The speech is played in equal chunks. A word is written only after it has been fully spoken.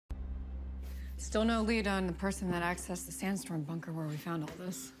Still no lead on the person that accessed the sandstorm bunker where we found all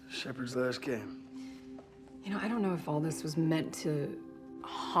this. Shepard's last game. You know, I don't know if all this was meant to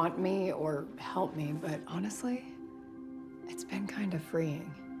haunt me or help me, but honestly, it's been kind of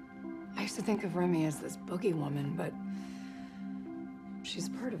freeing. I used to think of Remy as this boogie woman, but she's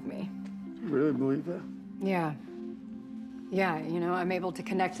part of me. You really believe that? Yeah. Yeah, you know, I'm able to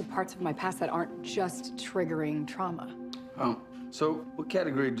connect to parts of my past that aren't just triggering trauma. Oh, so what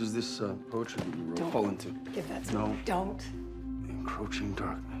category does this poetry that you wrote fall into? Give that to me. No. Don't. Encroaching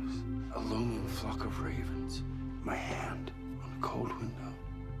darkness, a looming flock of ravens, my hand on a cold window.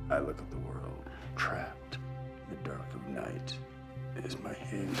 I look at the world, trapped in the dark of night. It is my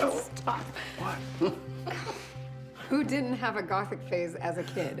hand. Oh, stop. What? Who didn't have a Gothic phase as a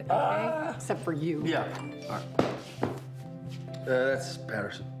kid, okay? Except for you. Yeah, all right. That's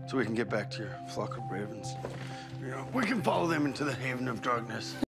Patterson. So we can get back to your flock of ravens. You know, we can follow them into the haven of darkness.